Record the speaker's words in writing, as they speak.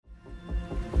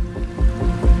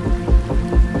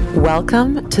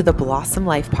Welcome to the Blossom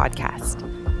Life Podcast,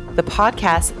 the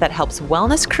podcast that helps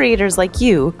wellness creators like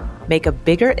you make a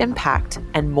bigger impact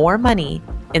and more money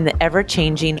in the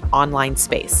ever-changing online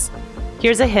space.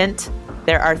 Here's a hint.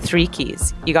 There are 3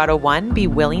 keys. You gotta 1, be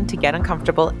willing to get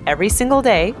uncomfortable every single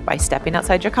day by stepping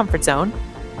outside your comfort zone.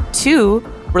 2,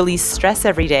 release stress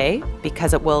every day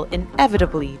because it will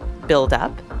inevitably build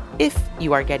up if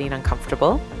you are getting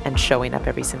uncomfortable and showing up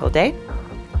every single day.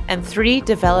 And 3,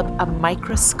 develop a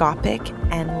microscopic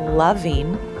and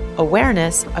loving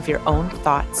awareness of your own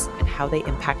thoughts and how they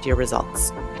impact your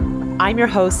results. I'm your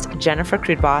host, Jennifer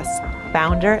Krudbos,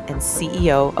 founder and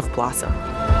CEO of Blossom.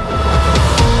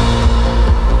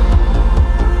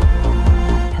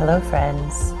 Hello,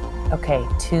 friends. Okay,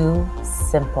 2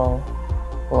 simple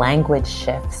language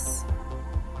shifts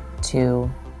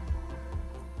to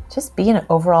just be in an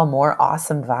overall more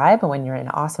awesome vibe. And when you're in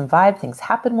an awesome vibe, things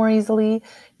happen more easily.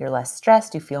 You're less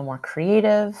stressed. You feel more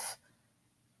creative.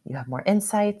 You have more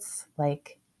insights.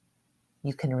 Like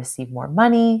you can receive more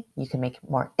money. You can make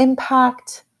more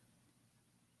impact.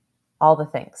 All the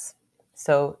things.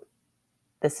 So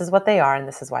this is what they are and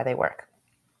this is why they work.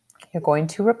 You're going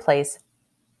to replace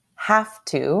have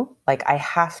to, like I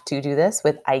have to do this,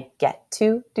 with I get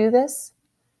to do this.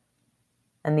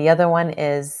 And the other one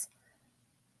is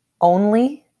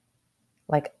only,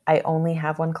 like I only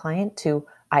have one client, to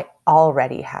I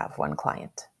already have one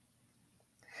client.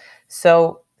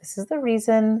 So this is the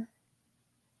reason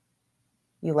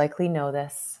you likely know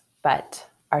this, but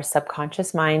our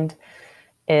subconscious mind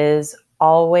is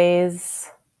always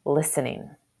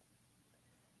listening.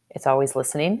 It's always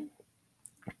listening,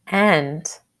 and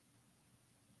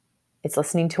it's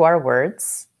listening to our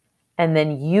words and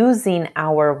then using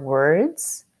our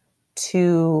words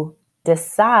to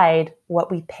decide what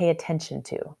we pay attention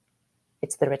to.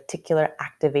 It's the reticular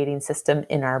activating system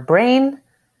in our brain.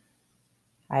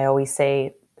 I always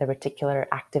say the reticular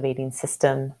activating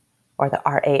system, or the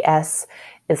RAS,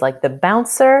 is like the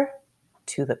bouncer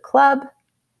to the club,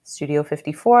 Studio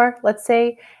 54, let's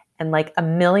say, and like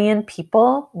 1 million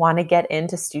people want to get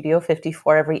into Studio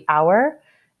 54 every hour,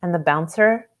 and the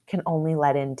bouncer can only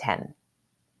let in 10.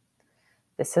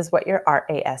 This is what your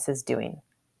RAS is doing.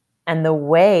 And the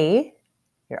way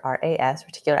your RAS,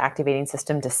 reticular activating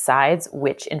system, decides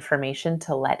which information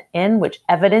to let in, which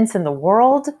evidence in the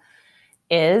world,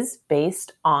 is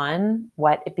based on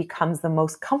what it becomes the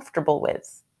most comfortable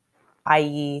with,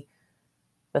 i.e.,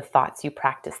 the thoughts you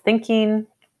practice thinking,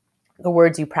 the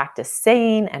words you practice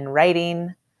saying and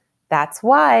writing. That's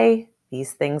why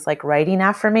these things like writing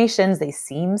affirmations, they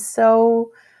seem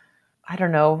so, I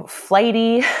don't know,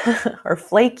 flighty or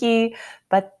flaky,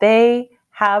 but they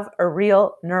have a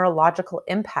real neurological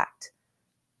impact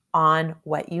on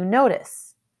what you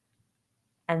notice.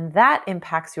 And that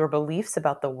impacts your beliefs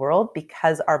about the world,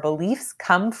 because our beliefs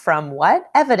come from what?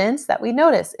 Evidence that we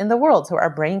notice in the world. So our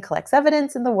brain collects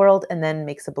evidence in the world and then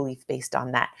makes a belief based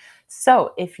on that.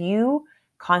 So if you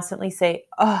constantly say,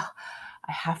 oh,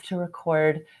 I have to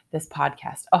record this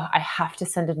podcast. Oh, I have to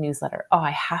send a newsletter. Oh, I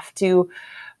have to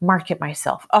market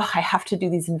myself. Oh, I have to do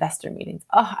these investor meetings.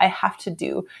 Oh, I have to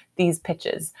do these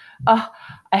pitches. Oh,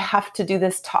 I have to do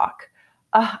this talk.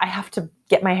 Oh, I have to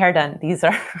get my hair done. These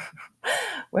are,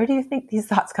 where do you think these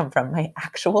thoughts come from? My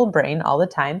actual brain all the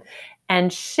time.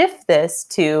 And shift this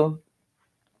to,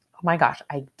 oh my gosh,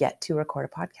 I get to record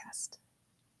a podcast.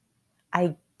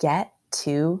 I get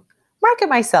to market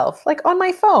myself, like on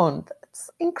my phone. That's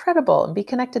incredible. And be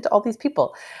connected to all these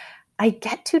people. I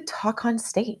get to talk on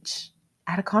stage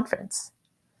at a conference.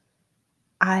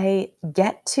 I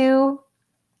get to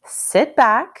sit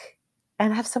back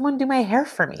and have someone do my hair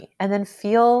for me and then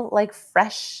feel like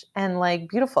fresh and like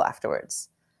beautiful afterwards.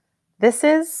 This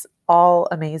is all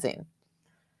amazing.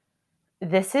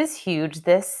 This is huge.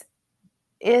 This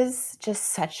is just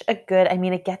such a good,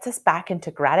 it gets us back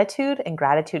into gratitude, and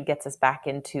gratitude gets us back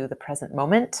into the present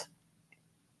moment.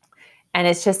 And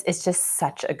it's just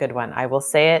such a good one. I will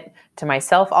say it to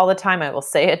myself all the time. I will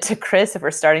say it to Chris if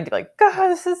we're starting to be like, God,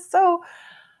 this is so,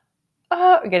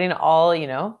 getting all,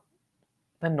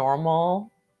 the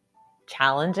normal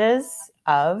challenges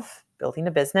of building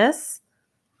a business.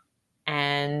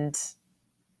 And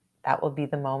that will be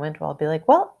the moment where I'll be like,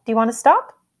 well, do you want to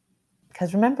stop?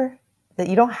 Because remember that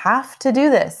you don't have to do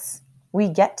this. We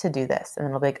get to do this. And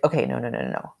then I'll be like, okay,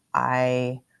 no.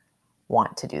 I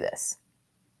want to do this.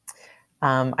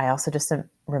 I also just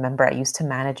remember I used to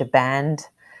manage a band,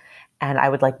 and I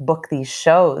would like book these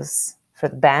shows for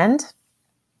the band,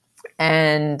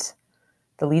 and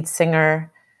the lead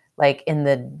singer, like in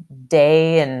the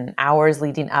day and hours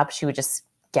leading up, she would just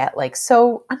get like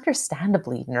so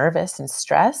understandably nervous and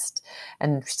stressed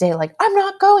and say like, I'm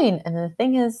not going. And then the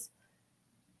thing is,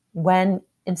 when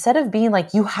instead of being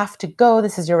like, you have to go,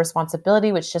 this is your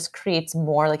responsibility, which just creates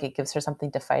more, like it gives her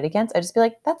something to fight against, I just be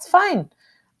like, that's fine.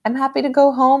 I'm happy to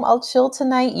go home. I'll chill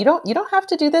tonight. You don't have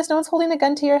to do this. No one's holding a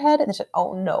gun to your head. And it's like,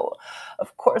 oh no,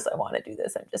 of course I want to do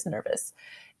this. I'm just nervous.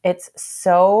 It's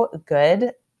so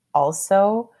good.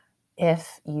 Also,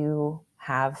 if you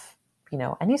have,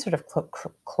 any sort of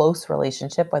close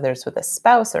relationship, whether it's with a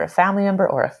spouse or a family member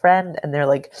or a friend, and they're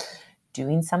like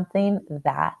doing something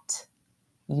that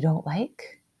you don't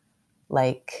like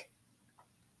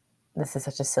this is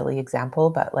such a silly example,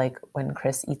 but like when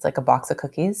Chris eats like a box of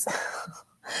cookies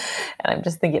and I'm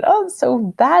just thinking, oh, it's so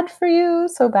bad for you,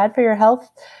 so bad for your health.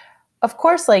 Of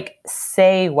course, like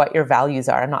say what your values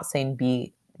are. I'm not saying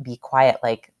be quiet,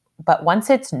 but once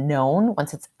it's known,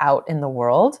 once it's out in the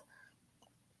world,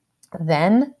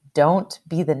 then don't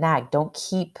be the nag. Don't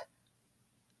keep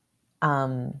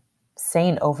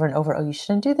saying over and over, oh, you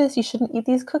shouldn't do this. You shouldn't eat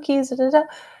these cookies,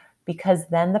 because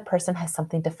then the person has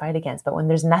something to fight against. But when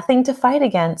there's nothing to fight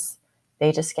against,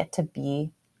 they just get to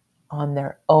be on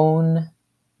their own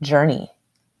journey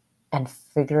and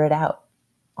figure it out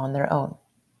on their own.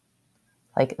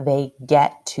 Like they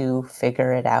get to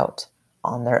figure it out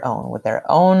on their own with their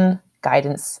own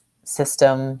guidance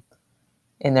system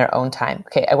in their own time.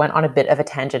 Okay, I went on a bit of a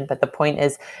tangent, but the point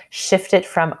is shift it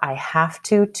from I have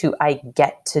to I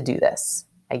get to do this.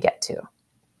 I get to.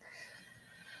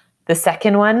 The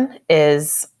second one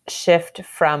is shift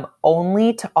from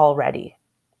only to already.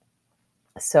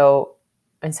 So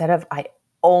instead of I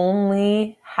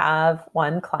only have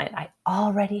one client, I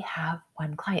already have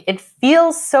one client. It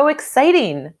feels so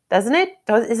exciting, doesn't it?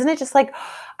 Isn't it just like,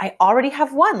 I already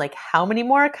have one, like how many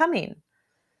more are coming?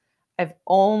 I've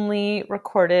only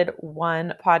recorded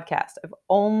one podcast. I've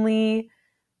only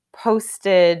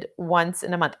posted once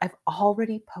in a month. I've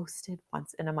already posted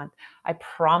once in a month. I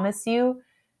promise you,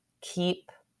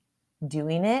 keep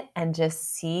doing it and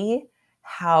just see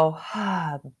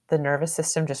how the nervous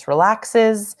system just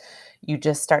relaxes. You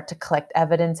just start to collect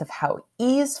evidence of how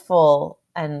easeful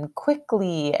and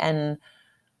quickly and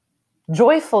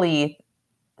joyfully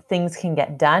things can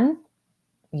get done.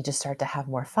 You just start to have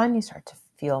more fun. You start to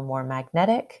feel more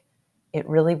magnetic. It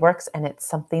really works. And it's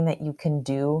something that you can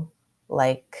do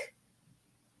like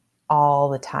all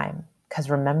the time. Because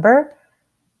remember,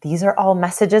 these are all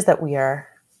messages that we have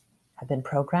been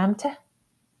programmed to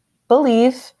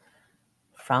believe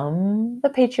from the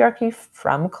patriarchy,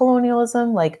 from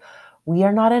colonialism. Like we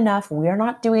are not enough. We are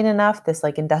not doing enough. This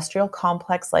like industrial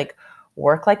complex, like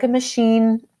work like a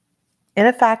machine in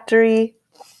a factory,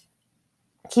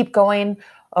 keep going.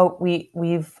 Oh,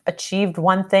 we've achieved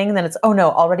one thing, then it's, oh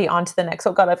no, already on to the next.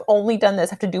 Oh God, I've only done this.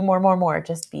 I have to do more.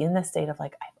 Just be in the state of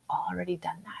like, I've already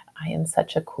done that. I am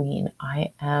such a queen.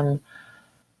 I am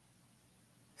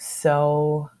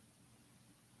so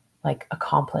like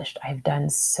accomplished. I've done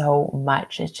so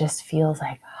much. It just feels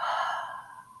like,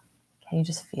 can you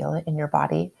just feel it in your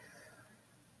body?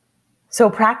 So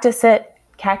practice it,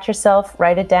 catch yourself,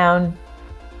 write it down.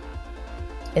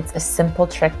 It's a simple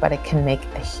trick, but it can make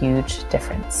a huge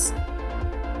difference.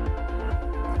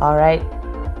 All right.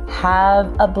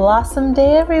 Have a blossom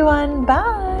day, everyone.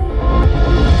 Bye.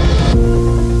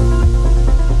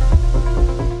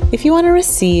 If you want to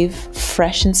receive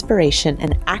fresh inspiration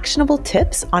and actionable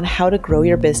tips on how to grow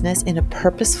your business in a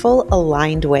purposeful,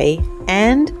 aligned way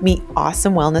and meet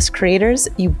awesome wellness creators,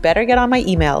 you better get on my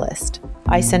email list.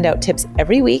 I send out tips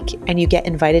every week and you get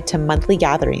invited to monthly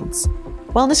gatherings.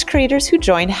 Wellness creators who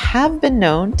join have been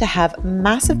known to have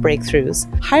massive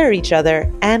breakthroughs, hire each other,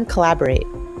 and collaborate.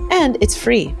 And it's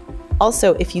free.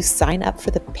 Also, if you sign up for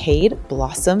the paid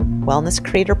Blossom Wellness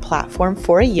Creator platform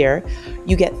for a year,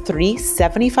 you get 3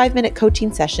 75-minute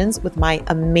coaching sessions with my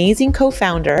amazing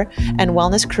co-founder and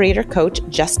wellness creator coach,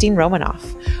 Justine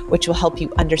Romanoff, which will help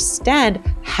you understand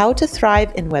how to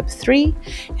thrive in Web3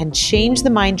 and change the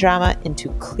mind drama into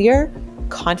clear,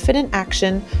 confident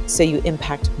action so you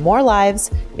impact more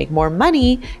lives, make more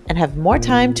money, and have more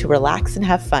time to relax and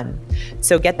have fun.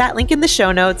 So get that link in the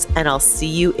show notes and I'll see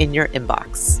you in your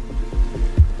inbox.